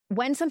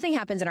when something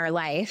happens in our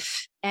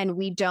life and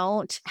we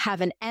don't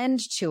have an end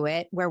to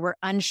it, where we're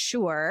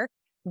unsure,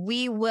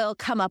 we will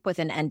come up with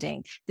an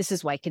ending. This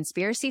is why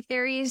conspiracy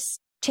theories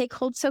take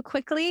hold so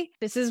quickly.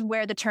 This is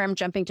where the term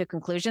jumping to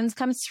conclusions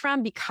comes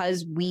from,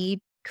 because we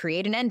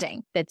create an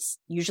ending that's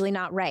usually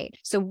not right.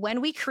 So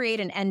when we create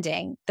an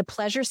ending, the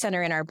pleasure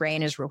center in our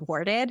brain is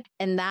rewarded,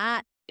 and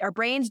that our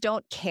brains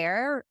don't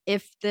care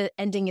if the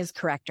ending is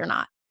correct or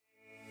not.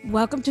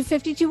 Welcome to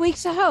 52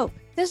 Weeks of Hope.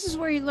 This is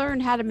where you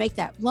learn how to make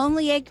that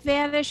lonely ache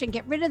vanish and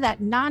get rid of that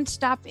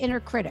nonstop inner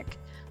critic.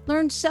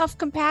 Learn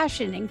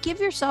self-compassion and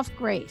give yourself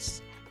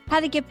grace. How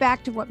to get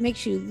back to what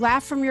makes you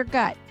laugh from your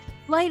gut,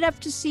 light up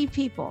to see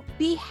people,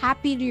 be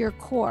happy to your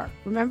core.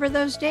 Remember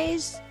those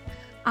days?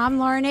 I'm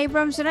Lauren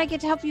Abrams, and I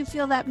get to help you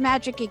feel that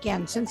magic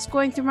again since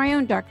going through my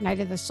own dark night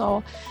of the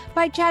soul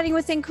by chatting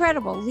with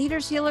incredible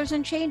leaders, healers,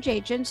 and change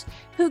agents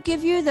who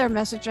give you their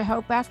message of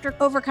hope after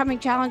overcoming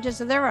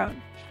challenges of their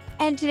own.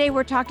 And today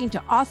we're talking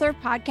to author,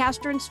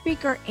 podcaster, and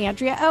speaker,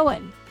 Andrea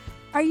Owen.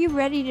 Are you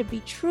ready to be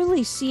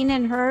truly seen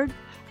and heard?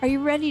 Are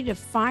you ready to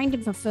find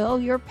and fulfill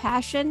your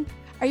passion?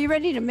 Are you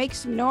ready to make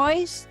some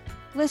noise?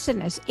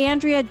 Listen as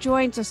Andrea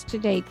joins us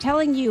today,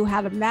 telling you how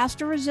to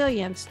master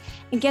resilience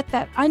and get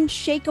that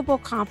unshakable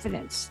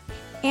confidence.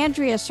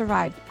 Andrea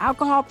survived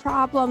alcohol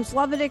problems,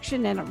 love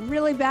addiction, and a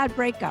really bad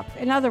breakup.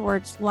 In other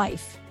words,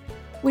 life,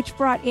 which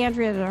brought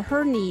Andrea to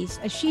her knees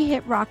as she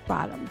hit rock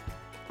bottom.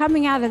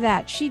 Coming out of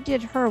that, she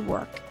did her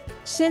work.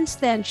 Since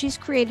then, she's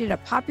created a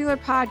popular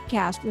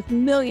podcast with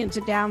millions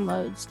of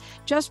downloads,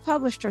 just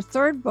published her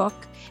third book,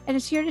 and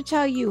is here to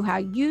tell you how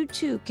you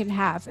too can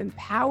have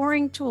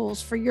empowering tools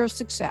for your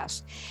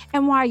success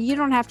and why you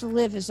don't have to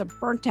live as a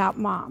burnt-out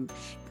mom.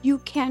 You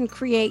can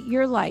create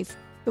your life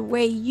the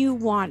way you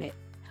want it.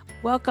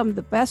 Welcome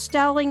the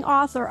best-selling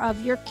author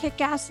of Your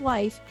Kick-Ass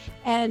Life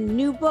and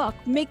new book,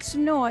 Make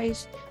Some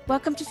Noise.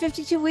 Welcome to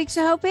 52 Weeks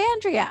of Hope,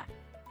 Andrea.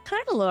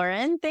 Hi,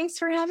 Lauren. Thanks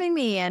for having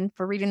me and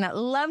for reading that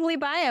lovely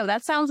bio.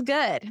 That sounds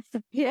good.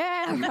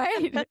 Yeah,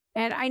 right.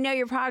 And I know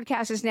your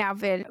podcast has now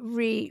been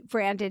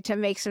rebranded to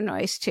Make Some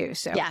Noise too.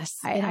 So yes,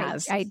 it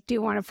has. I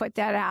do want to put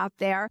that out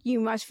there.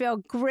 You must feel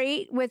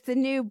great with the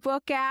new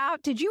book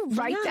out. Did you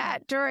write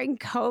that during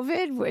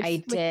COVID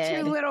with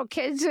 2 little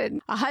kids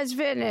and a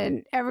husband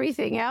and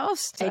everything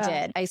else? I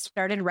did. I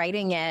started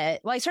writing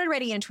it. Well, I started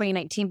writing it in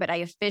 2019, but I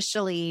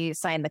officially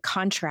signed the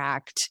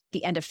contract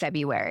the end of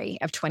February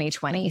of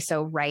 2020.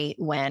 So right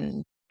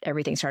when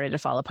everything started to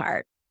fall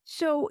apart.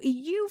 So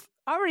you've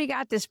already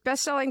got this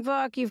best-selling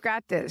book. You've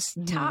got this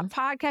top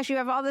podcast. You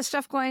have all this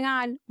stuff going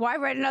on. Why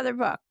write another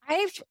book?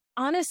 I've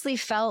honestly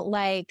felt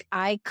like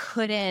I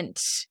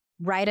couldn't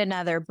write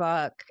another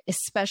book,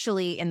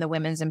 especially in the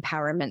women's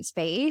empowerment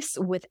space,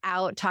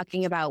 without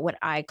talking about what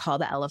I call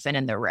the elephant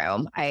in the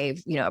room.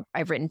 I've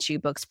written 2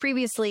 books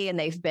previously, and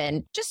they've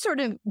been just sort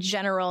of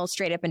general,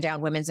 straight up and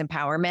down women's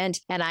empowerment.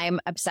 And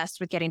I'm obsessed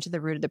with getting to the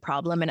root of the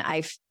problem. And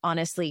I've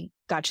honestly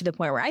got to the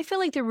point where I feel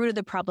like the root of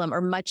the problem,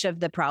 or much of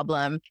the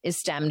problem, is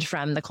stemmed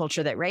from the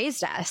culture that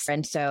raised us.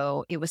 And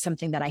so it was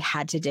something that I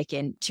had to dig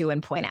into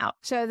and point out.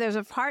 So there's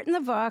a part in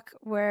the book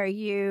where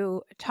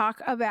you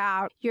talk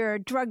about your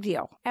drug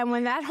deal. And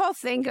when that whole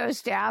thing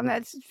goes down,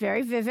 that's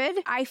very vivid.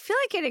 I feel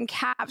like it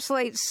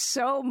encapsulates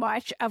so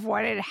much of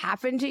what had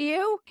happened to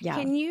you. Yeah.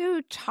 Can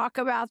you talk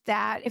about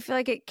that? I feel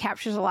like it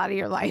captures a lot of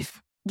your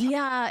life.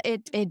 Yeah,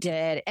 it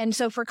did. And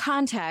so for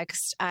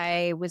context,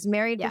 I was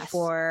married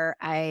before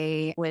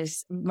my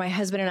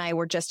husband and I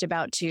were just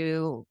about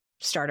to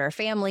start our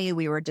family.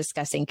 We were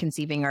discussing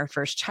conceiving our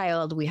first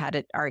child. We had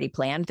it already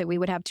planned that we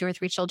would have 2 or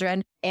 3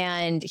 children.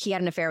 And he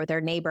had an affair with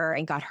our neighbor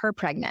and got her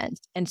pregnant.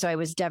 And so I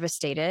was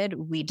devastated.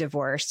 We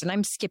divorced, and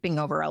I'm skipping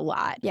over a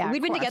lot. Yeah,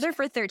 we'd been together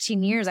for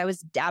 13 years. I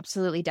was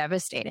absolutely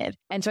devastated.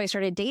 And so I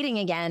started dating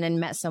again and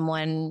met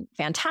someone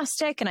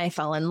fantastic, and I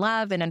fell in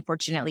love. And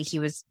unfortunately, he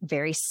was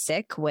very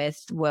sick with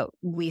what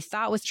we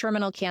thought was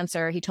terminal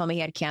cancer. He told me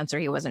he had cancer.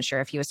 He wasn't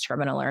sure if he was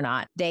terminal or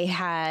not. He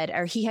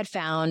had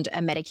found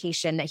a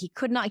medication that he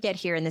could not get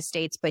here in the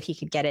States, but he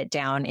could get it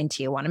down in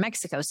Tijuana,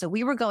 Mexico. So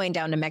we were going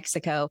down to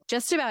Mexico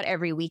just about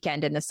every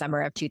weekend in the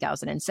summer of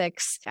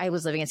 2006. I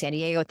was living in San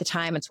Diego at the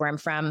time. It's where I'm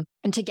from.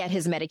 And to get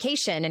his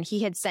medication. And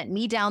he had sent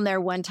me down there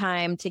one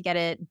time to get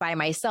it by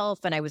myself.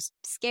 And I was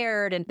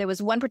scared. And there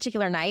was one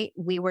particular night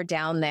we were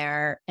down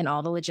there and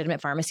all the legitimate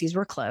pharmacies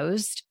were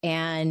closed.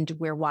 And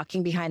we're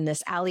walking behind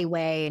this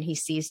alleyway and he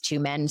sees 2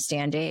 men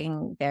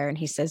standing there. And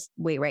he says,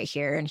 wait right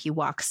here. And he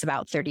walks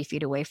about 30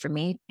 feet away from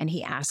me. And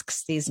he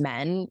asks these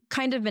men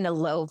kind of in a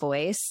low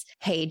voice,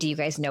 hey, do you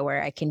guys know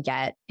where I can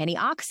get any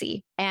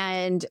oxy?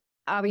 And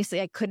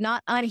obviously, I could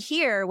not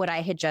unhear what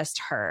I had just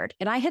heard.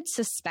 And I had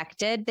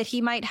suspected that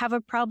he might have a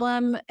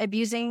problem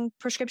abusing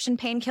prescription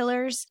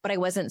painkillers, but I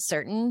wasn't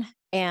certain.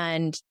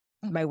 And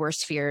my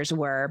worst fears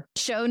were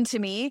shown to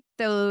me.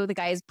 So the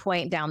guys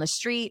point down the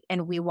street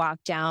and we walk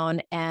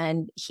down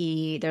and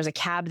there's a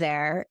cab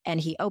there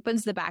and he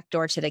opens the back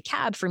door to the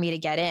cab for me to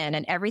get in.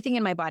 And everything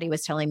in my body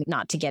was telling me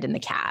not to get in the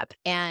cab.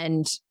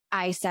 And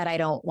I said, I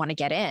don't want to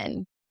get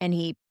in. And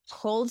he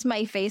holds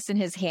my face in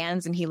his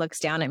hands and he looks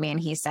down at me and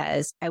he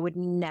says, I would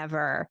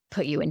never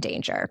put you in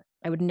danger.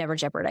 I would never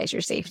jeopardize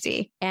your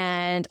safety.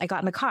 And I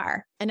got in the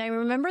car. And I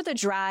remember the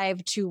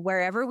drive to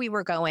wherever we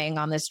were going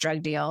on this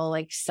drug deal,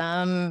 like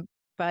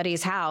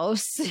somebody's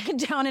house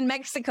down in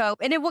Mexico.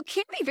 And it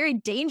can be a very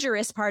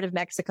dangerous part of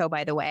Mexico,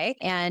 by the way.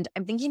 And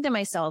I'm thinking to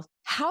myself,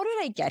 how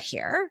did I get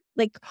here?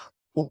 Like,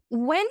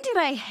 when did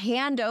I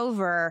hand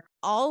over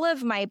all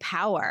of my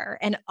power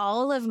and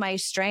all of my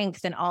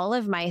strength and all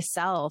of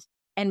myself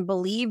and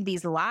believe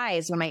these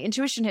lies when my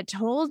intuition had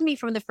told me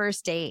from the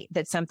first date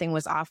that something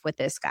was off with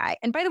this guy?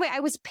 And by the way, I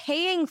was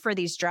paying for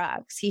these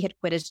drugs. He had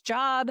quit his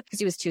job because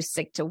he was too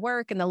sick to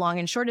work. And the long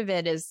and short of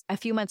it is a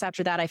few months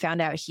after that, I found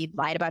out he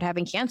lied about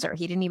having cancer.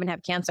 He didn't even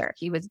have cancer.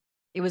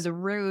 It was a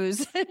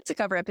ruse to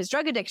cover up his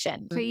drug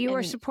addiction. So you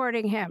were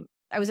supporting him.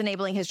 I was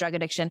enabling his drug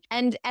addiction.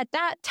 And at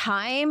that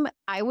time,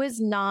 I was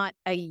not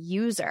a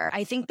user.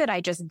 I think that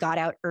I just got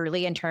out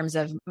early in terms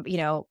of,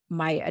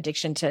 my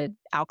addiction to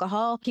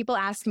alcohol. People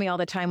ask me all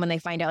the time when they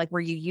find out, like, were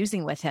you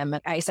using with him?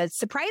 I said,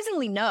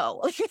 surprisingly,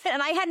 no.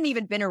 And I hadn't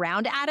even been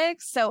around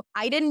addicts. So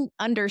I didn't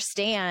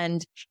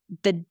understand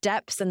the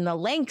depths and the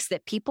lengths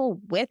that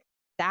people with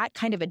that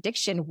kind of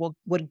addiction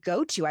would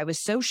go to. I was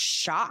so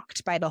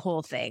shocked by the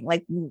whole thing.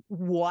 Like,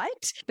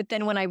 what? But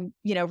then when I,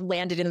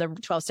 landed in the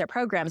 12-step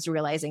programs,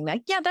 realizing that,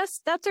 yeah,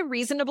 that's a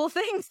reasonable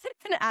thing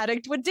that an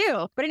addict would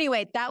do. But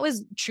anyway, that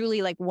was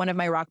truly like one of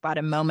my rock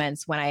bottom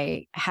moments when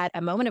I had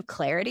a moment of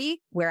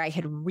clarity where I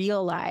had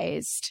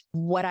realized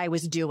what I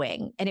was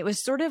doing. And it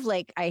was sort of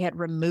like I had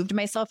removed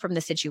myself from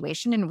the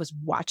situation and was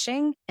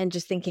watching and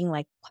just thinking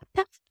like, what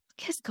the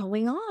is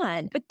going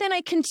on? But then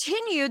I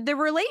continued the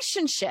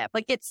relationship.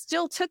 Like, it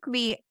still took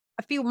me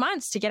a few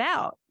months to get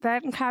out.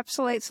 That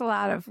encapsulates a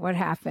lot of what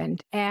happened.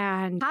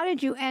 And how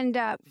did you end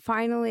up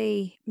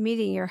finally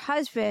meeting your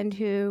husband,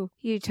 who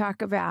you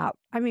talk about?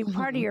 I mean,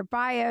 part of your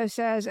bio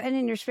says, and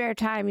in your spare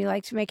time, you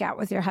like to make out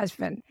with your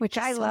husband, which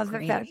I love.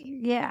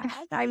 Yeah.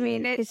 I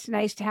mean, it's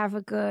nice to have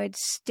a good,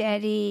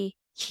 steady,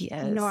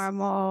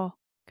 normal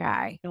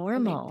guy.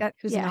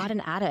 Who's not an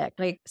addict.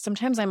 Like,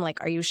 sometimes I'm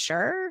like, are you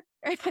sure?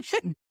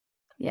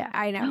 Yeah,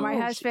 I know. My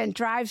husband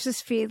drives the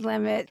speed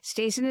limit,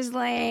 stays in his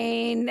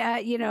lane,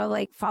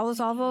 follows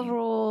all the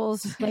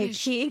rules. Like,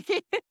 he,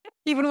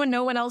 even when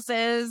no one else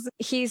is,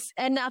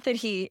 and not that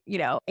he,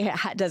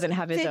 doesn't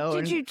have his own.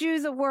 Did you do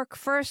the work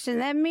first and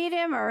then meet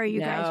him, or you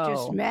guys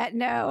just met?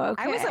 No,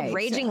 okay. I was a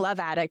raging love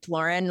addict,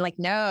 Lauren. Like,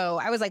 no,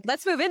 I was like,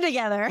 let's move in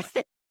together.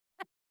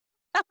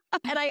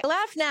 And I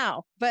laugh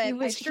now, but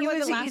he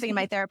wasn't laughing in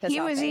my therapist's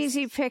office. He was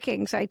easy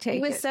pickings, I take it.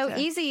 He was so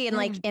easy. And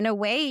like, in a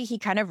way, he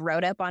kind of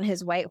rode up on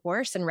his white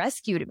horse and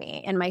rescued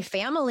me. And my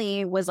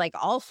family was like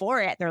all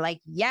for it. They're like,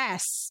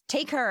 yes,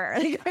 take her.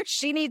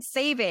 She needs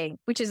saving,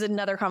 which is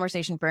another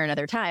conversation for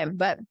another time.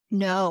 But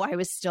no, I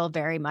was still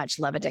very much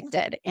love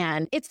addicted.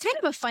 And it's kind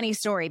of a funny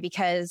story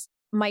because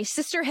my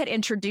sister had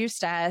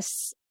introduced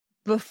us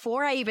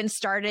before I even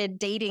started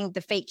dating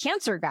the fake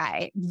cancer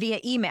guy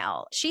via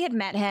email. She had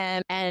met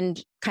him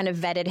and kind of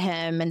vetted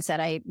him and said,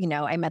 I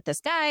met this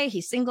guy.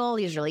 He's single.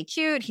 He's really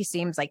cute. He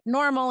seems like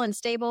normal and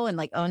stable and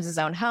like owns his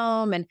own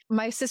home. And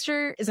my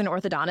sister is an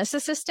orthodontist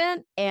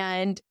assistant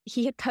and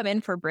he had come in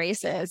for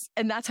braces.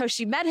 And that's how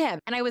she met him.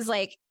 And I was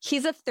like,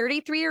 he's a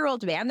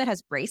 33-year-old man that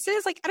has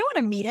braces. Like, I don't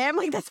want to meet him.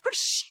 Like, that's what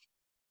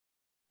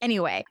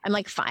Anyway, I'm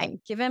like, fine,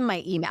 give him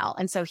my email.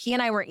 And so he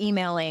and I were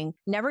emailing,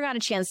 never got a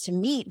chance to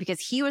meet because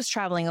he was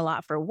traveling a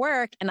lot for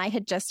work. And I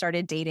had just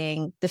started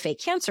dating the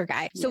fake cancer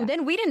guy. So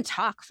then we didn't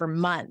talk for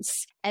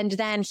months. And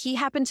then he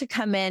happened to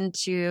come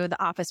into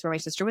the office where my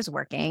sister was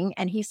working.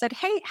 And he said,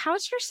 hey,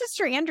 how's your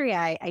sister,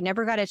 Andrea? I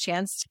never got a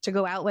chance to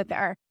go out with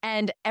her.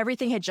 And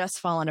everything had just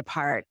fallen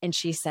apart. And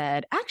she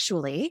said,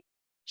 actually,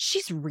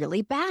 she's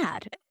really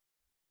bad.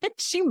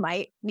 She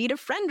might need a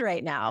friend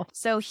right now.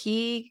 So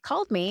he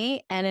called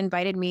me and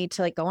invited me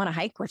to like go on a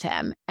hike with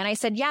him. And I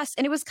said yes.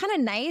 And it was kind of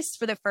nice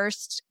for the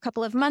first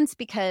couple of months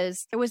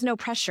because there was no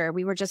pressure.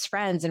 We were just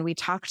friends and we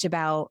talked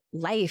about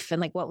life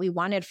and like what we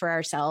wanted for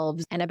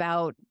ourselves and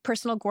about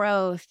personal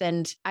growth.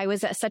 And I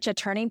was at such a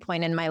turning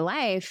point in my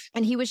life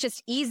and he was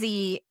just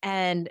easy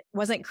and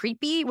wasn't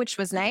creepy, which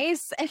was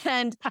nice.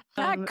 And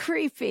not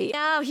creepy.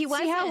 No, he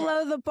wasn't. See how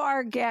low the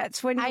bar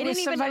gets when you're with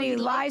somebody who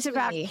lies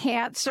about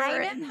cancer.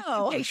 I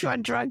know. Takes you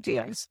on drug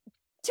deals.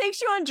 Takes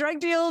you on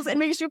drug deals and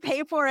makes you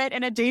pay for it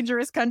in a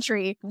dangerous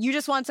country. You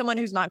just want someone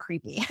who's not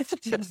creepy.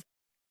 The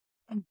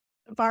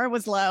bar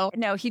was low.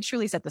 No, he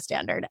truly set the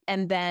standard.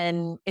 And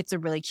then it's a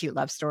really cute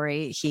love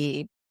story.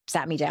 He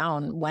sat me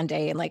down one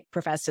day and like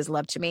professed his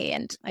love to me.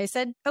 And I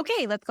said,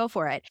 okay, let's go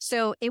for it.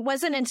 So it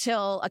wasn't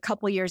until a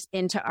couple years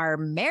into our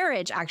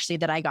marriage, actually,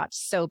 that I got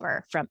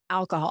sober from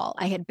alcohol.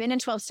 I had been in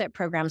 12-step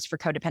programs for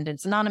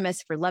Codependence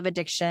Anonymous, for love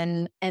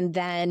addiction. And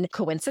then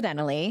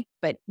coincidentally,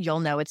 but you'll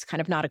know it's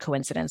kind of not a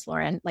coincidence,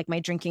 Lauren, like my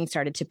drinking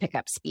started to pick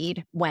up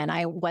speed when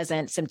I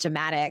wasn't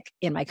symptomatic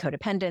in my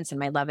codependence and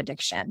my love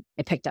addiction.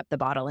 I picked up the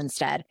bottle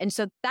instead. And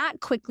so that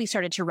quickly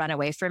started to run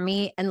away from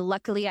me. And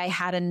luckily I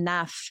had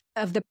enough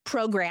of the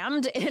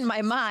programmed in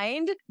my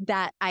mind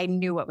that I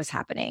knew what was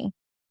happening.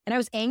 And I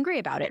was angry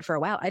about it for a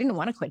while. I didn't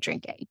want to quit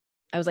drinking.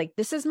 I was like,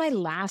 this is my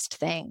last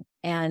thing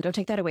and don't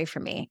take that away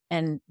from me.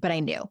 But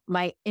I knew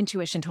my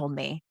intuition told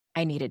me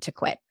I needed to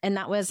quit. And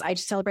I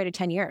just celebrated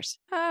 10 years.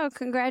 Oh,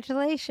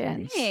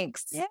 congratulations.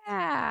 Thanks.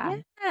 Yeah.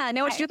 I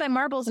know what to do with my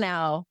marbles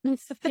now.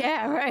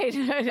 Yeah, right.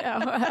 I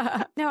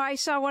know. No, I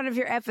saw one of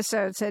your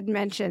episodes had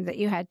mentioned that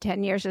you had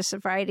 10 years of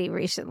sobriety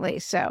recently.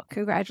 So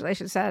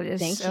congratulations. That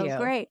is Thank you.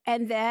 Great.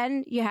 And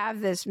then you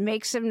have this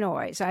make some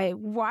noise.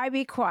 Why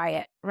be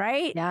quiet,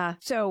 right? Yeah.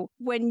 So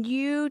when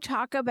you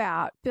talk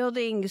about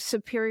building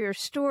superior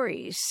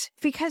stories,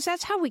 because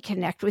that's how we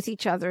connect with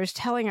each other, is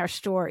telling our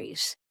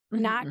stories,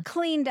 not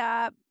cleaned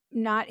up.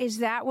 Is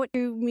that what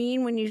you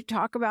mean when you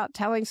talk about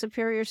telling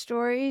superior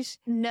stories?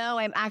 No,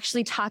 I'm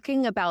actually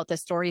talking about the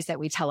stories that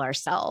we tell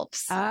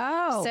ourselves.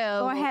 Oh,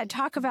 so go ahead.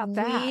 Talk about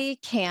that. We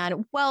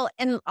can. Well,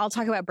 and I'll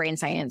talk about brain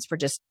science for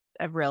just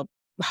a real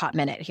hot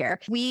minute here.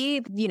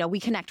 We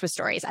connect with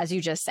stories, as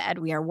you just said.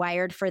 We are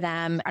wired for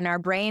them, and our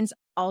brains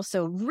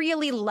also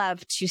really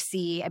love to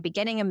see a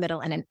beginning, a middle,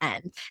 and an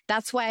end.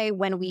 That's why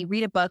when we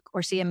read a book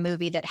or see a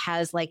movie that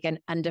has like an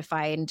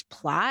undefined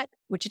plot,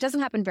 which it doesn't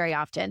happen very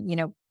often,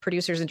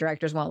 producers and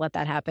directors won't let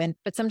that happen,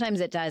 but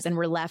sometimes it does. And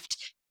we're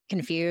left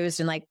confused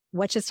and like,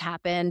 what just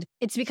happened?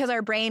 It's because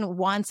our brain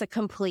wants a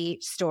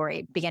complete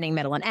story, beginning,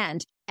 middle, and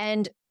end.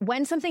 And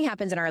when something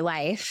happens in our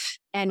life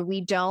and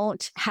we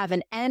don't have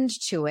an end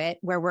to it,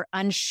 where we're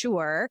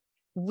unsure,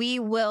 we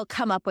will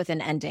come up with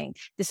an ending.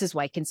 This is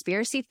why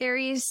conspiracy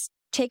theories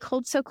take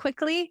hold so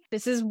quickly.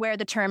 This is where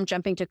the term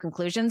jumping to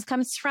conclusions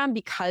comes from,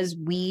 because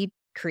we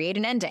create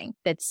an ending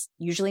that's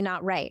usually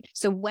not right.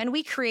 So when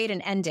we create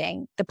an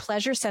ending, the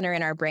pleasure center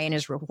in our brain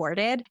is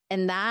rewarded,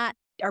 and that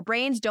our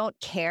brains don't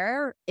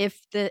care if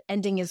the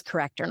ending is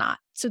correct or not.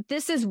 So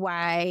this is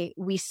why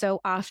we so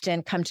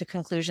often come to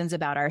conclusions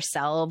about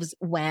ourselves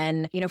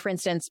when, for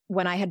instance,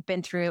 when I had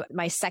been through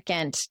my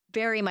second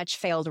very much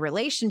failed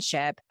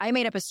relationship, I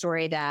made up a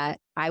story that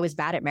I was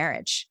bad at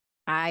marriage.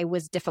 I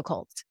was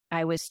difficult.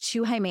 I was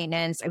too high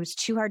maintenance. I was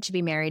too hard to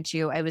be married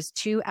to. I was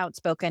too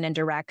outspoken and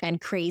direct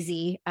and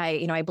crazy.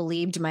 I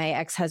believed my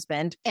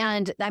ex-husband.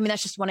 And I mean,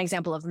 that's just one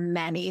example of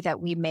many that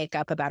we make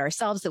up about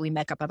ourselves, that we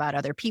make up about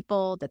other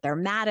people, that they're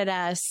mad at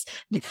us,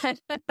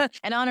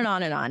 and on and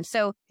on and on.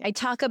 So I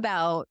talk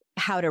about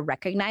how to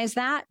recognize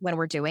that when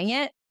we're doing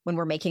it, when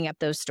we're making up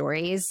those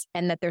stories,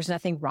 and that there's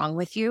nothing wrong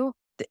with you.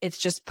 It's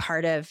just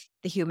part of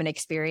the human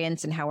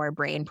experience and how our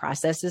brain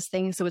processes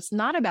things. So it's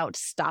not about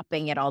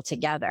stopping it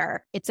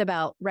altogether. It's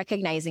about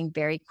recognizing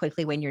very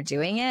quickly when you're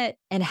doing it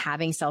and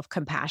having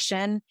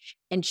self-compassion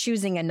and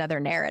choosing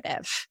another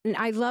narrative. And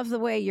I love the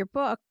way your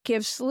book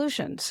gives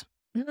solutions.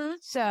 Mm-hmm.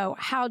 So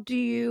how do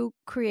you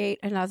create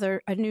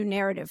a new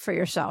narrative for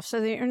yourself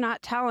so that you're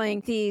not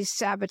telling these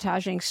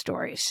sabotaging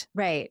stories?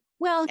 Right.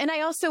 Well, and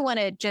I also want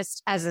to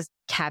just, as a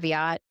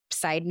caveat,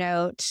 side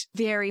note,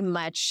 very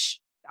much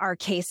are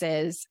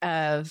cases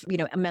of,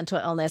 a mental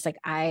illness. Like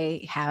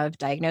I have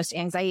diagnosed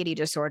anxiety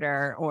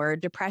disorder or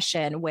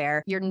depression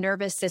where your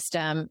nervous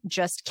system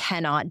just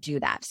cannot do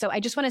that. So I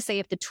just want to say,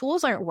 if the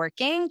tools aren't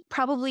working,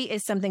 probably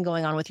is something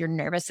going on with your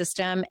nervous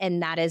system.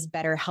 And that is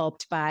better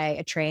helped by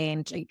a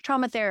trained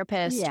trauma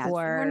therapist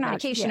or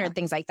medication or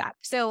things like that.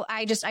 So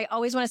I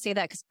always want to say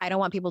that, because I don't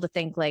want people to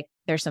think like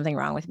there's something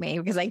wrong with me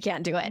because I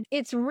can't do it.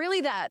 It's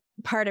really that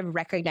part of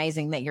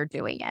recognizing that you're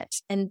doing it.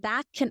 And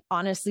that can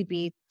honestly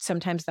be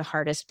sometimes the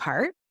hardest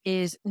part,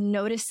 is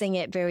noticing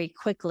it very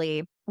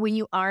quickly when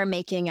you are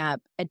making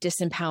up a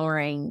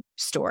disempowering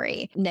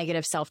story,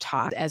 negative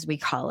self-talk, as we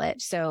call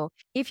it. So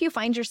if you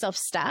find yourself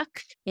stuck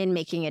in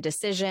making a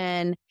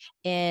decision,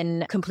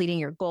 in completing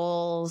your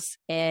goals,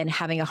 in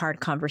having a hard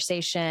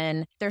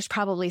conversation, there's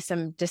probably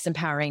some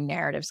disempowering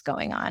narratives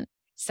going on.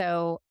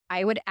 So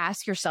I would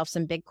ask yourself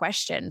some big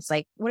questions,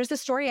 like, what is the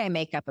story I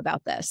make up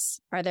about this?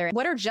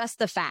 What are just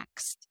the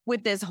facts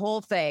with this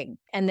whole thing?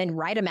 And then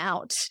write them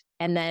out.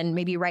 And then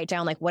maybe write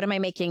down, like, what am I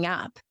making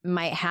up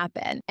might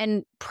happen?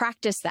 And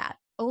practice that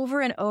over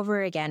and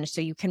over again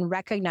so you can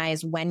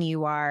recognize when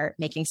you are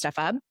making stuff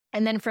up.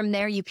 And then from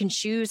there, you can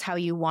choose how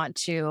you want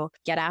to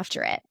get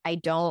after it. I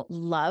don't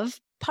love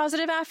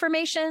positive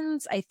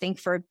affirmations. I think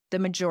for the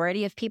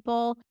majority of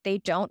people, they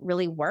don't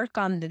really work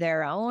on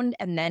their own.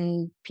 And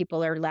then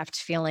people are left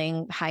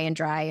feeling high and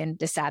dry and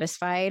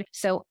dissatisfied.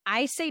 So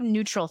I say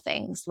neutral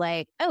things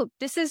like, oh,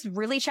 this is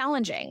really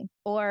challenging,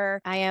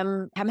 or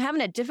I'm having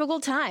a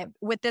difficult time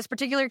with this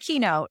particular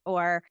keynote,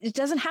 or it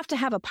doesn't have to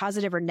have a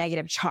positive or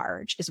negative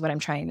charge is what I'm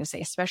trying to say,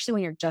 especially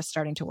when you're just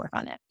starting to work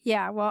on it.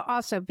 Yeah. Well,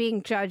 also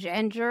being judge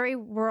and jury,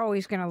 we're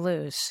always going to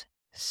lose.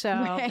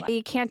 So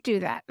you can't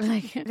do that.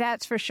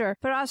 That's for sure.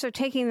 But also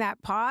taking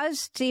that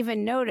pause to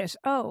even notice,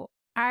 oh,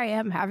 I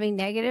am having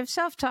negative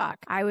self-talk.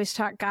 I was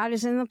taught God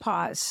is in the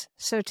pause.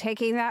 So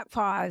taking that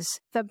pause,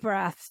 the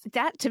breath,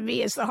 that to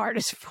me is the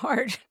hardest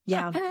part.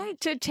 Yeah.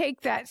 To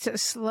take that, to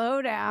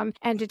slow down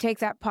and to take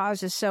that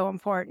pause is so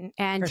important.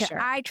 And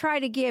I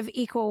try to give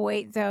equal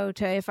weight, though,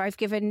 to if I've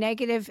given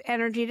negative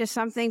energy to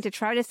something, to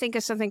try to think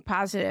of something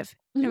positive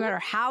no matter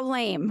how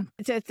lame,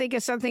 to think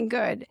of something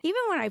good.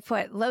 Even when I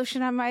put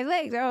lotion on my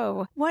legs,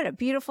 oh, what a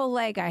beautiful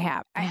leg I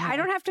have. I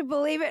don't have to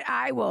believe it.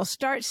 I will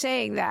start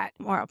saying that.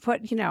 Or I'll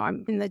put,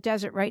 I'm in the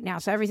desert right now,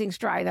 so everything's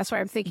dry. That's why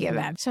I'm thinking of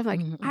that. So I'm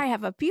like, I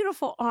have a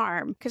beautiful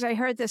arm. Because I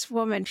heard this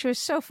woman, she was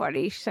so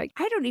funny. She's like,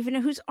 I don't even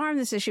know whose arm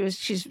this is.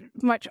 She's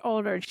much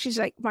older. She's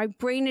like, my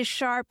brain is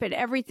sharp and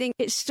everything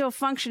is still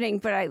functioning.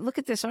 But I look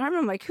at this arm,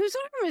 I'm like, whose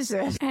arm is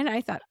this? And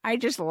I thought, I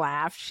just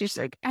laughed. She's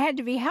like, I had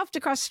to be helped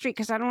across the street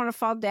because I don't want to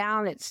fall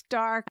down. It's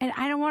dark and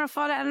I don't want to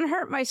fall down and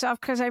hurt myself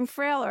because I'm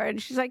frailer.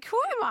 And she's like, who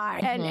am I?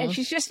 And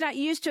she's just not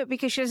used to it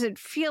because she doesn't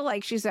feel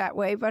like she's that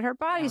way, but her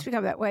body's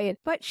become that way.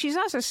 But she's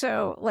also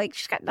so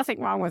she's got nothing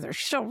wrong with her.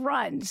 She still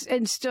runs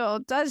and still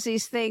does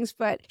these things,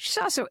 but she's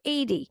also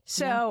 80.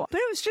 So, but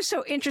it was just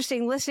so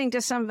interesting listening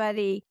to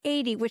somebody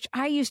 80, which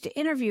I used to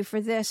interview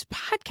for this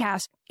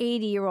podcast,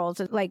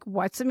 80-year-olds, like,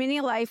 what's the meaning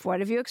of life?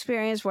 What have you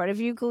experienced? What have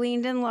you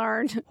gleaned and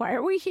learned? Why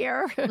are we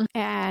here?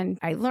 And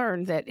I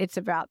learned that it's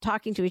about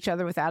talking to each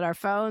other without our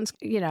phones,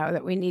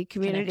 that we need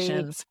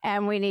community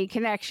and we need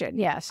connection.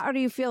 Yes. How do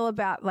you feel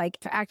about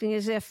acting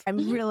as if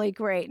I'm really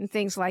great and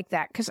things like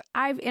that? Because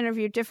I've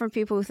interviewed different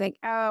people who think,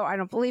 oh, I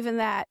don't believe in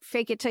that.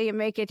 Fake it till you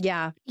make it.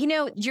 Yeah.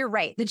 You're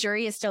right. The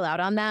jury is still out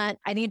on that.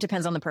 I think it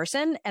depends on the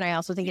person. And I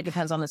also think it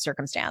depends on the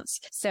circumstance.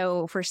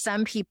 So for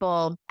some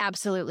people,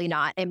 absolutely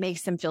not. It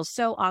makes them feel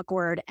so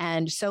awkward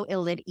and so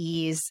ill at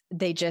ease.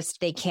 They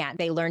can't.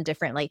 They learn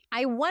differently.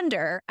 I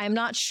wonder, I'm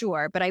not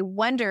sure, but I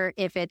wonder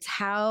if it's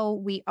how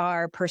we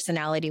are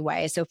personality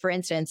wise. So for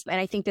instance, and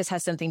I think this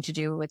has something to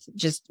do with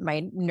just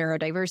my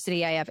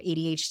neurodiversity. I have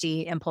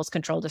ADHD, impulse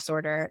control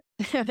disorder,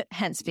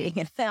 hence being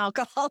an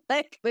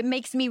alcoholic. It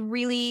makes me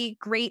really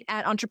great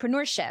at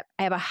entrepreneurship.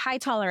 I have a high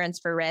tolerance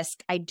for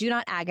risk. I do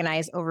not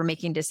agonize over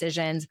making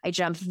decisions. I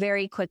jump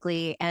very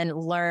quickly and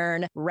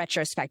learn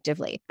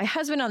retrospectively. My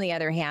husband, on the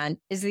other hand,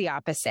 is the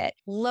opposite.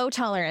 Low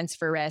tolerance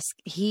for risk.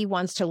 He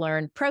wants to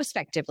learn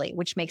prospectively,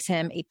 which makes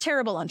him a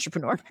terrible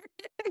entrepreneur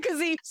because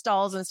he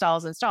stalls and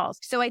stalls and stalls.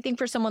 So I think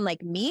for someone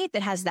like me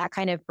that has that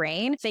kind of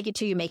brain, fake it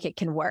till you make it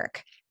can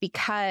work.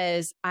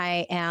 Because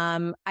I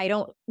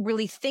don't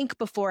really think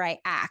before I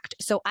act.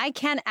 So I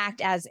can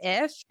act as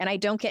if, and I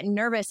don't get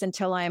nervous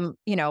until I'm,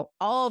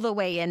 all the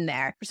way in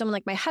there. For someone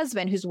like my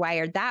husband who's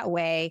wired that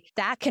way,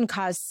 that can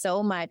cause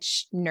so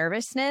much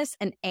nervousness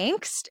and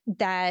angst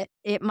that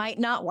it might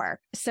not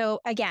work. So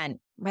again,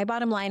 my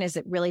bottom line is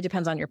it really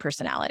depends on your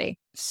personality.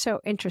 So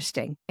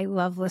interesting. I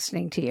love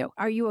listening to you.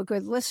 Are you a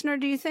good listener,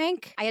 do you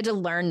think? I had to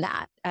learn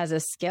that as a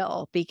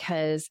skill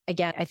because,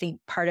 again, I think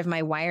part of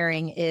my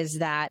wiring is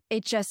that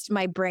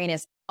my brain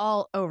is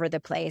all over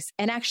the place.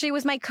 And actually it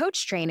was my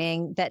coach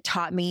training that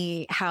taught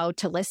me how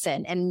to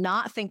listen and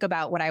not think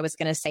about what I was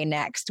going to say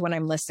next when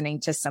I'm listening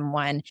to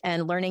someone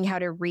and learning how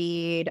to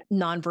read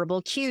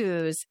nonverbal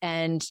cues.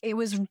 And it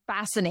was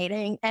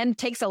fascinating and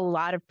takes a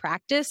lot of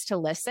practice to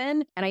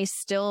listen. And I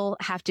still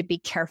have to be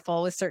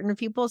careful with certain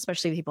people,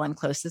 especially people I'm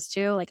closest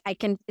to.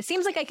 It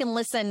seems like I can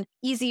listen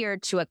easier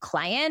to a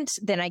client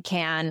than I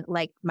can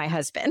my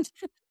husband.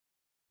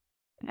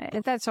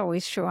 That's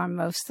always true on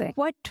most things.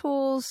 What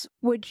tools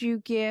would you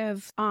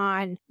give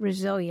on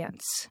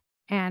resilience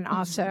and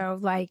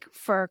also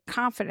for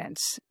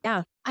confidence?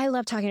 Yeah, I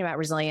love talking about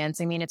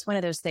resilience. I mean, it's one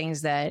of those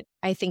things that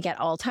I think at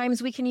all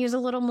times we can use a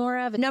little more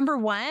of. Number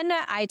one,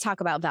 I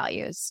talk about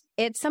values.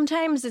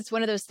 Sometimes it's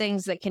one of those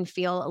things that can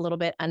feel a little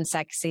bit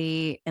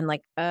unsexy and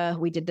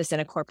we did this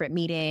in a corporate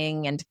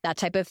meeting and that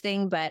type of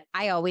thing. But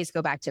I always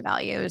go back to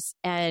values.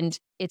 And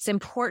it's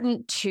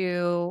important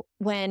for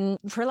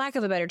lack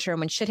of a better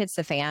term, when shit hits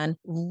the fan,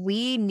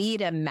 we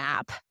need a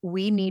map.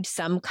 We need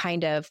some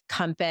kind of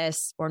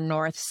compass or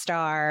North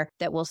Star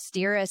that will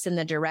steer us in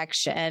the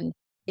direction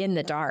in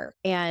the dark.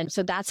 And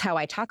so that's how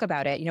I talk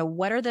about it.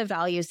 What are the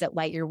values that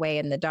light your way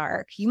in the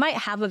dark? You might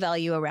have a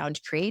value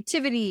around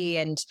creativity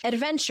and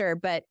adventure,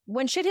 but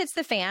when shit hits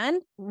the fan,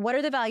 what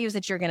are the values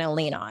that you're going to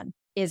lean on?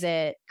 Is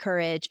it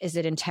courage? Is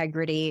it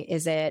integrity?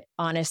 Is it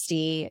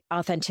honesty,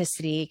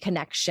 authenticity,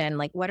 connection?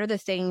 What are the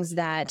things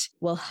that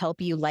will help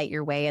you light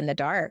your way in the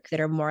dark that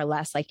are more or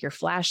less like your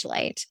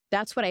flashlight?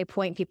 That's what I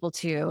point people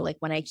to,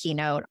 when I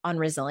keynote on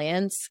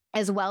resilience,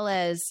 as well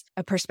as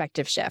a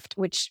perspective shift,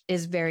 which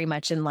is very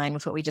much in line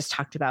with what we just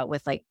talked about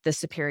with the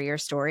superior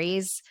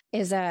stories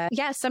is,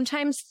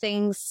 sometimes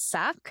things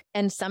suck.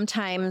 And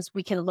sometimes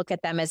we can look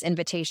at them as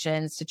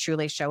invitations to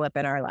truly show up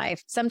in our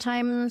life.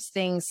 Sometimes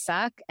things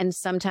suck. And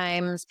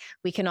sometimes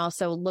we can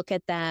also look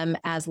at them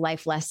as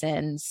life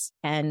lessons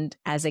and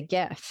as a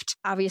gift.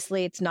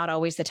 Obviously, it's not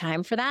always the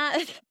time for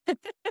that.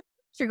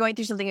 If you're going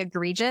through something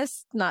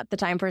egregious, not the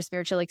time for a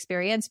spiritual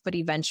experience, but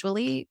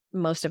eventually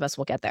most of us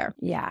will get there.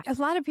 Yeah. A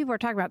lot of people are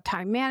talking about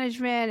time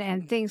management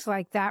and things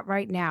like that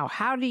right now.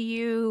 How do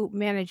you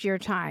manage your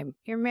time?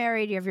 You're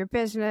married, you have your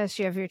business,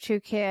 you have your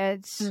 2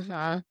 kids.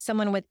 Mm-hmm.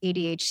 Someone with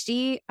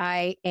ADHD,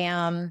 I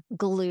am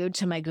glued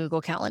to my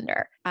Google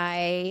Calendar.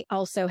 I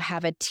also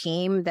have a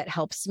team that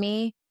helps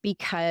me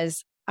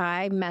because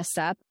I mess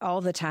up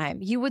all the time.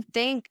 You would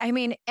think, I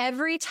mean,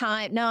 every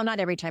time, no, not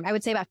every time. I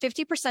would say about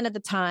 50% of the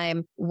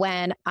time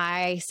when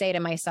I say to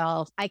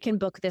myself, I can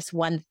book this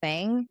one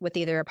thing with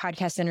either a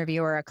podcast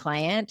interview or a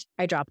client,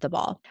 I drop the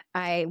ball.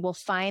 I will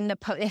find the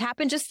post. It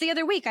happened just the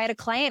other week. I had a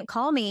client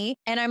call me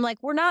and I'm like,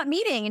 we're not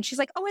meeting. And she's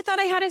like, oh, I thought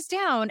I had us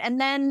down. And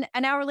then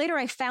an hour later,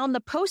 I found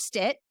the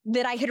Post-it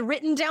that I had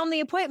written down the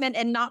appointment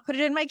and not put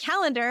it in my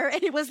calendar.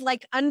 And it was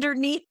like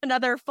underneath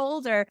another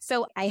folder.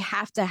 So I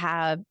have to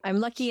have, I'm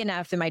lucky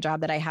enough in my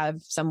job that I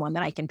have someone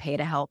that I can pay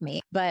to help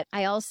me. But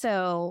I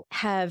also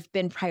have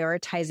been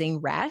prioritizing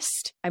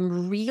rest.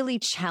 I'm really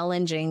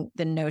challenging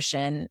the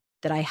notion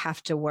that I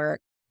have to work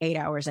 8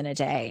 hours in a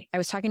day. I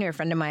was talking to a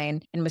friend of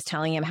mine and was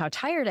telling him how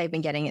tired I've been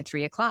getting at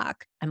 3:00.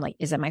 I'm like,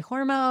 is it my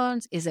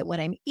hormones? Is it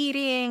what I'm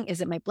eating? Is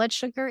it my blood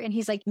sugar? And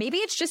he's like, maybe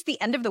it's just the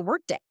end of the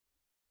workday.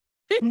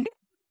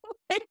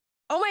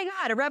 Oh my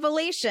God, a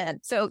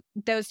revelation. So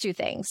those two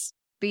things,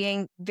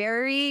 being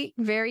very,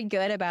 very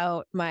good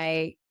about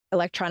my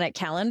electronic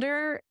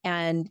calendar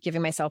and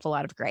giving myself a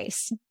lot of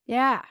grace.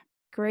 Yeah.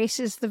 Grace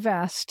is the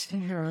best.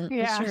 Mm-hmm.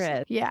 Yeah, it sure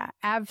is. Yeah,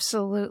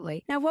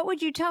 absolutely. Now, what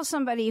would you tell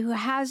somebody who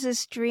has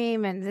this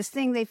dream and this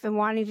thing they've been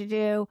wanting to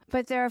do,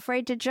 but they're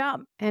afraid to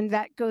jump? And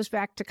that goes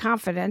back to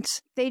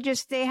confidence. They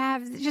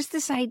have just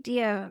this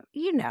idea,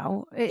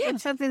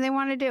 it's something they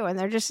want to do and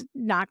they're just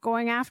not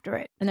going after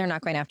it. And they're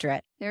not going after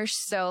it. There's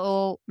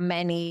so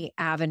many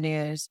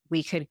avenues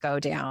we could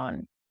go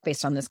down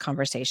based on this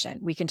conversation.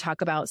 We can talk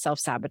about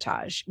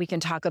self-sabotage. We can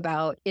talk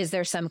about, is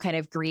there some kind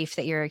of grief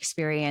that you're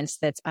experiencing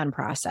that's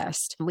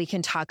unprocessed? We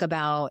can talk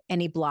about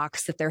any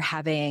blocks that they're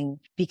having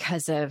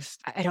because of,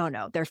 I don't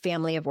know, their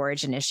family of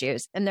origin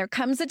issues. And there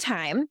comes a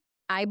time,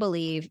 I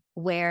believe,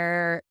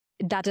 where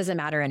that doesn't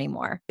matter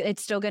anymore.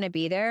 It's still going to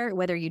be there,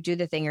 whether you do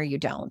the thing or you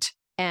don't.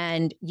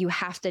 And you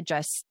have to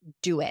just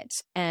do it.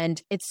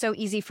 And it's so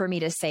easy for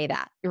me to say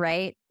that,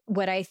 right?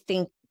 What I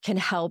think can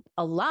help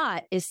a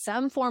lot is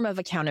some form of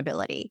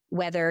accountability,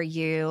 whether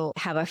you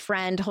have a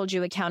friend hold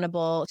you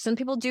accountable. Some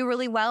people do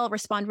really well,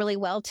 respond really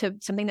well to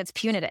something that's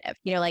punitive.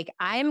 Like,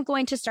 I'm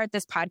going to start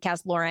this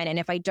podcast, Lauren, and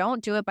if I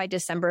don't do it by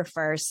December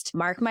 1st,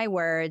 mark my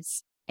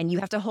words, and you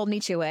have to hold me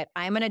to it,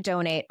 I'm going to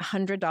donate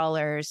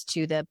 $100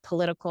 to the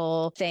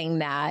political thing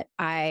that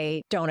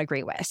I don't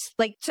agree with.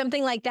 Like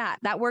something like that.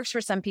 That works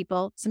for some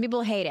people. Some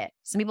people hate it.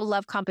 Some people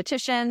love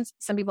competitions.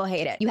 Some people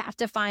hate it. You have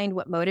to find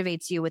what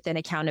motivates you within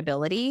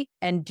accountability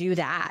and do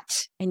that.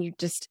 And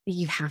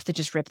you have to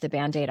just rip the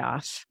Band-Aid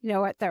off. You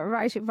know what? That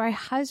reminds me. My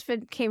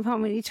husband came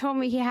home and he told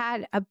me he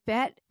had a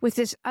bet with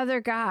this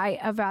other guy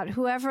about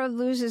whoever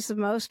loses the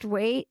most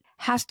weight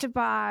has to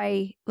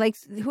buy, like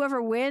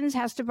whoever wins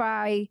has to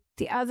buy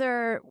the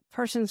other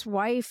person's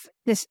wife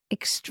this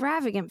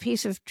extravagant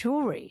piece of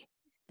jewelry.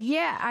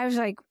 Yeah. I was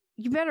like,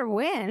 you better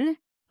win.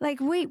 Like,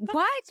 wait,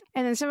 what?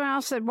 And then someone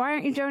else said, why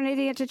aren't you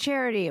donating it to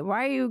charity?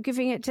 Why are you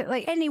giving it to,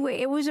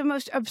 anyway, it was the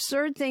most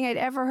absurd thing I'd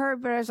ever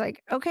heard. But I was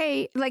like,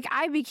 okay, and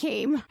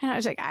I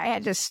was like, I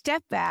had to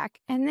step back.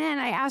 And then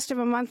I asked him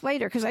a month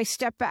later, because I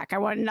stepped back. I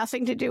wanted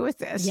nothing to do with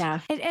this. Yeah.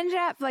 It ended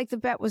up the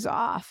bet was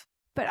off.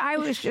 But I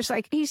was just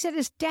like, he said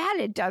his dad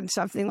had done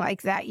something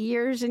like that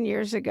years and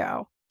years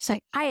ago. It's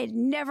like, I had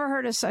never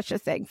heard of such a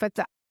thing. But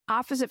the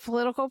opposite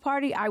political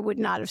party, I would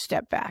not have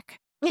stepped back.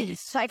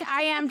 It's like,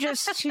 I am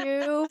just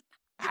too...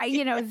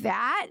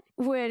 that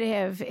would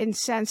have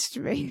incensed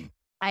me.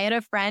 I had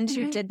a friend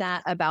who did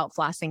that about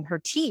flossing her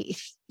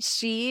teeth.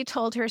 She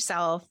told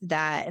herself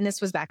that, and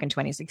this was back in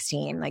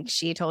 2016,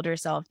 she told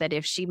herself that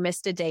if she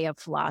missed a day of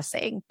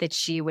flossing, that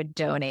she would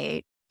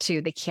donate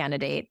to the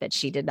candidate that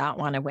she did not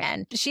want to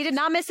win. She did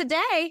not miss a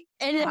day,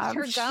 and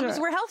her gums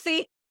were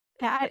healthy.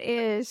 That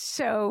is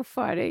so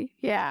funny.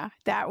 Yeah,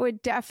 that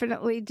would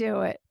definitely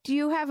do it. Do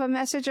you have a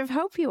message of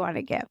hope you want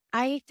to give?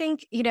 I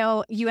think, you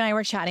and I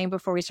were chatting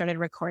before we started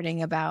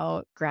recording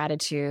about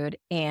gratitude,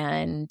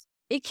 and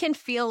it can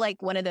feel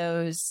like one of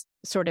those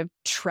sort of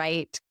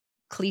trite,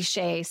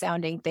 cliche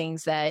sounding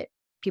things that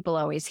people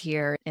always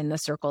hear in the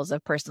circles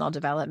of personal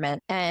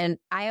development. And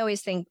I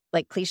always think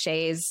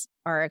cliches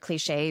are a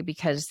cliche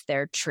because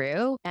they're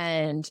true.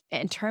 And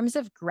in terms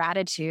of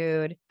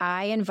gratitude,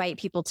 I invite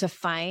people to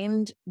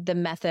find the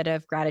method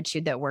of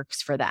gratitude that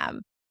works for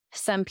them.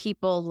 Some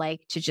people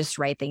like to just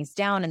write things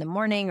down in the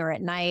morning or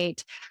at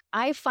night.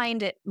 I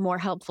find it more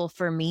helpful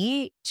for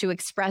me to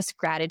express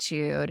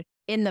gratitude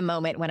in the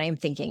moment when I'm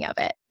thinking of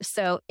it.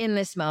 So in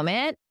this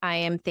moment, I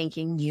am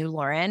thanking you,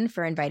 Lauren,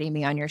 for inviting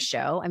me on your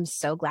show. I'm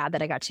so glad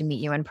that I got to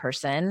meet you in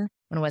person.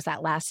 When was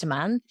that? Last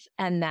month?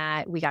 And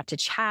that we got to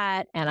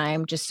chat. And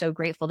I'm just so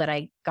grateful that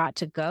I got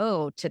to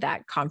go to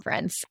that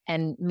conference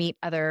and meet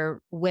other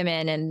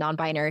women and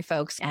non-binary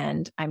folks.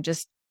 And I'm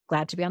just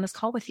glad to be on this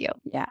call with you.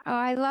 Yeah. Oh,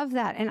 I love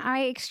that. And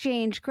I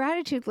exchange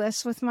gratitude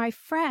lists with my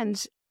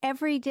friends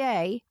every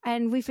day.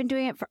 And we've been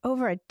doing it for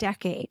over a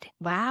decade.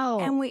 Wow.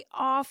 And we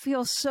all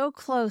feel so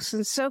close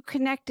and so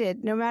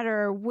connected no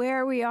matter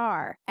where we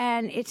are.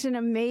 And it's an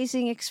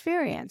amazing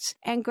experience.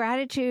 And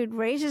gratitude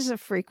raises a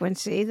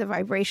frequency, the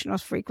vibrational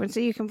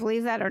frequency. You can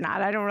believe that or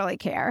not. I don't really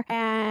care.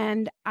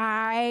 And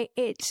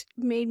it's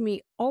made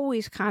me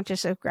always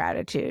conscious of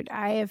gratitude.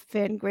 I have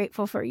been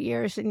grateful for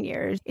years and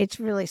years.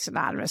 It's really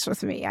synonymous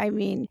with me. I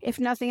mean, if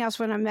nothing else,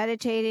 when I'm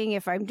meditating,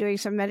 if I'm doing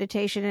some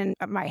meditation and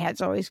my head's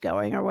always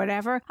going or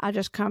whatever, I'll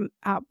just come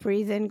out,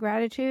 breathe in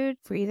gratitude,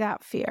 breathe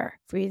out fear,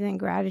 breathe in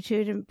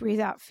gratitude and breathe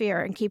out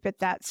fear, and keep it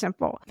that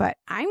simple. But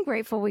I'm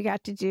grateful we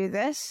got to do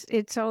this.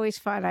 It's always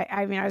fun.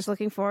 I mean, I was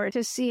looking forward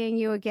to seeing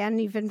you again,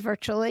 even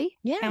virtually.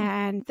 Yeah.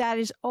 And that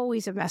is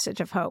always a message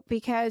of hope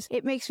because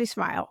it makes me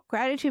smile.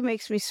 Gratitude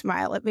makes me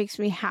smile. It makes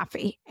me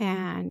happy.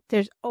 And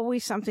there's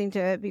always something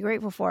to be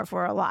grateful for if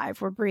we're alive,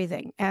 we're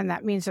breathing. And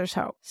that means there's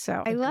hope.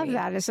 So I love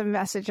that as a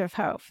message of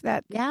hope.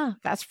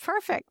 That's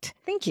perfect.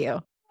 Thank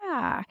you.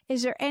 Yeah.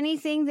 Is there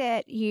anything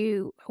that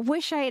you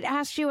wish I had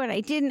asked you and I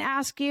didn't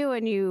ask you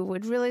and you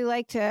would really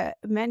like to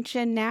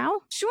mention now?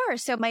 Sure.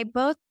 So my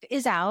book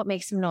is out,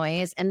 Make Some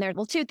Noise. And there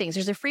are two things.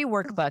 There's a free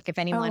workbook if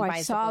anyone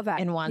buys the book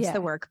and wants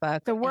the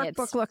workbook. The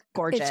workbook looks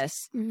gorgeous.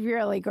 It's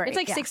really great. It's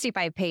like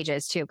 65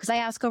 pages too, because I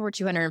ask over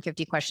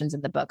 250 questions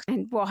in the book.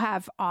 And we'll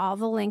have all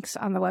the links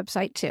on the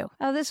website too.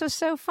 Oh, this was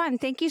so fun.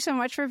 Thank you so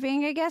much for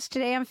being a guest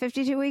today on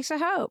 52 Weeks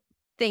of Hope.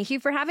 Thank you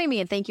for having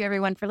me. And thank you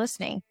everyone for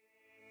listening.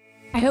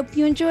 I hope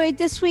you enjoyed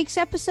this week's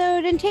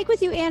episode and take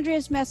with you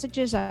Andrea's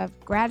messages of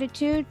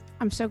gratitude.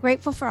 I'm so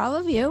grateful for all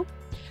of you.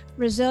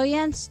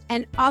 Resilience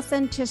and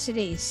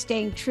authenticity,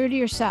 staying true to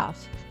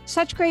yourself.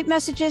 Such great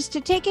messages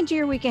to take into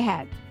your week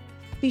ahead.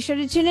 Be sure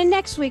to tune in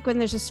next week when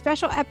there's a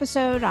special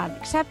episode on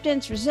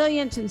acceptance,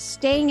 resilience, and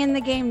staying in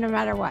the game no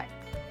matter what.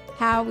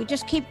 How we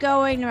just keep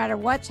going no matter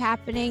what's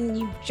happening.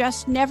 You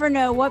just never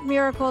know what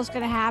miracle is going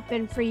to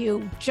happen for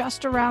you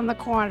just around the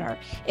corner.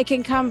 It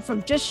can come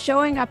from just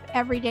showing up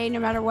every day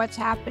no matter what's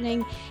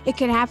happening. It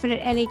can happen at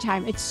any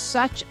time. It's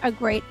such a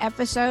great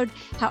episode,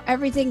 how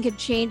everything could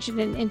change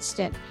in an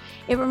instant.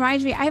 It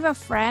reminds me, I have a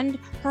friend,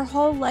 her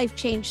whole life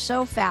changed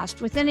so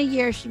fast. Within a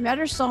year, she met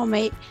her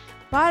soulmate,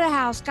 bought a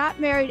house, got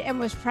married, and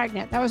was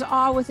pregnant. That was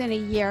all within a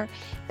year.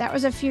 That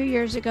was a few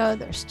years ago.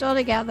 They're still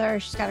together.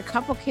 She's got a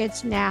couple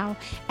kids now.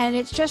 And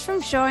it's just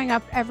from showing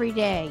up every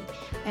day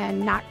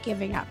and not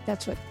giving up.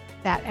 That's what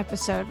that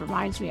episode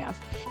reminds me of.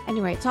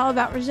 Anyway, it's all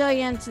about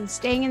resilience and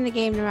staying in the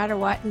game no matter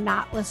what, and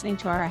not listening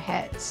to our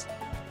heads.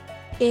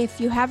 If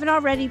you haven't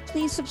already,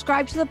 please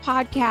subscribe to the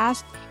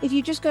podcast. If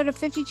you just go to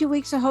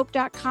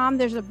 52weeksofhope.com,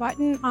 there's a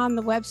button on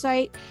the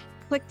website.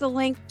 Click the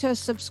link to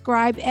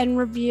subscribe and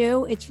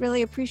review. It's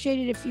really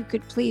appreciated if you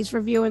could please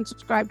review and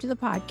subscribe to the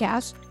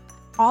podcast.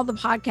 All the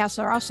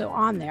podcasts are also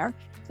on there.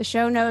 The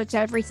show notes,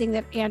 everything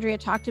that Andrea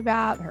talked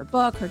about, her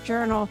book, her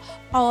journal,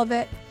 all of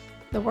it.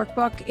 The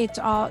workbook, it's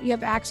all, you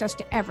have access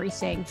to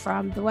everything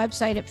from the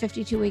website at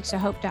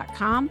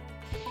 52weeksofhope.com.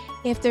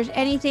 If there's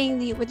anything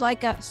that you would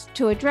like us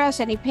to address,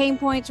 any pain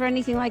points or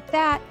anything like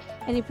that,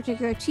 any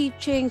particular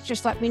teachings,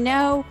 just let me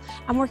know.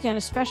 I'm working on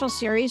a special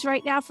series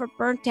right now for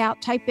burnt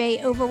out type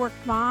A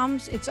overworked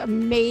moms. It's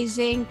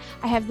amazing.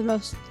 I have the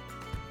most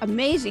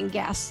amazing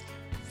guests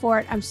for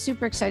it. I'm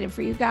super excited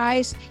for you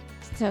guys.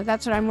 So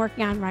that's what I'm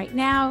working on right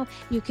now.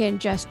 You can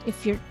just,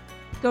 if you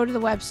go to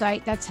the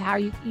website, that's how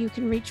you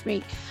can reach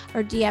me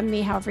or DM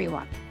me however you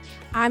want.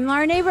 I'm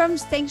Lauren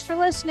Abrams. Thanks for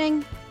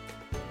listening.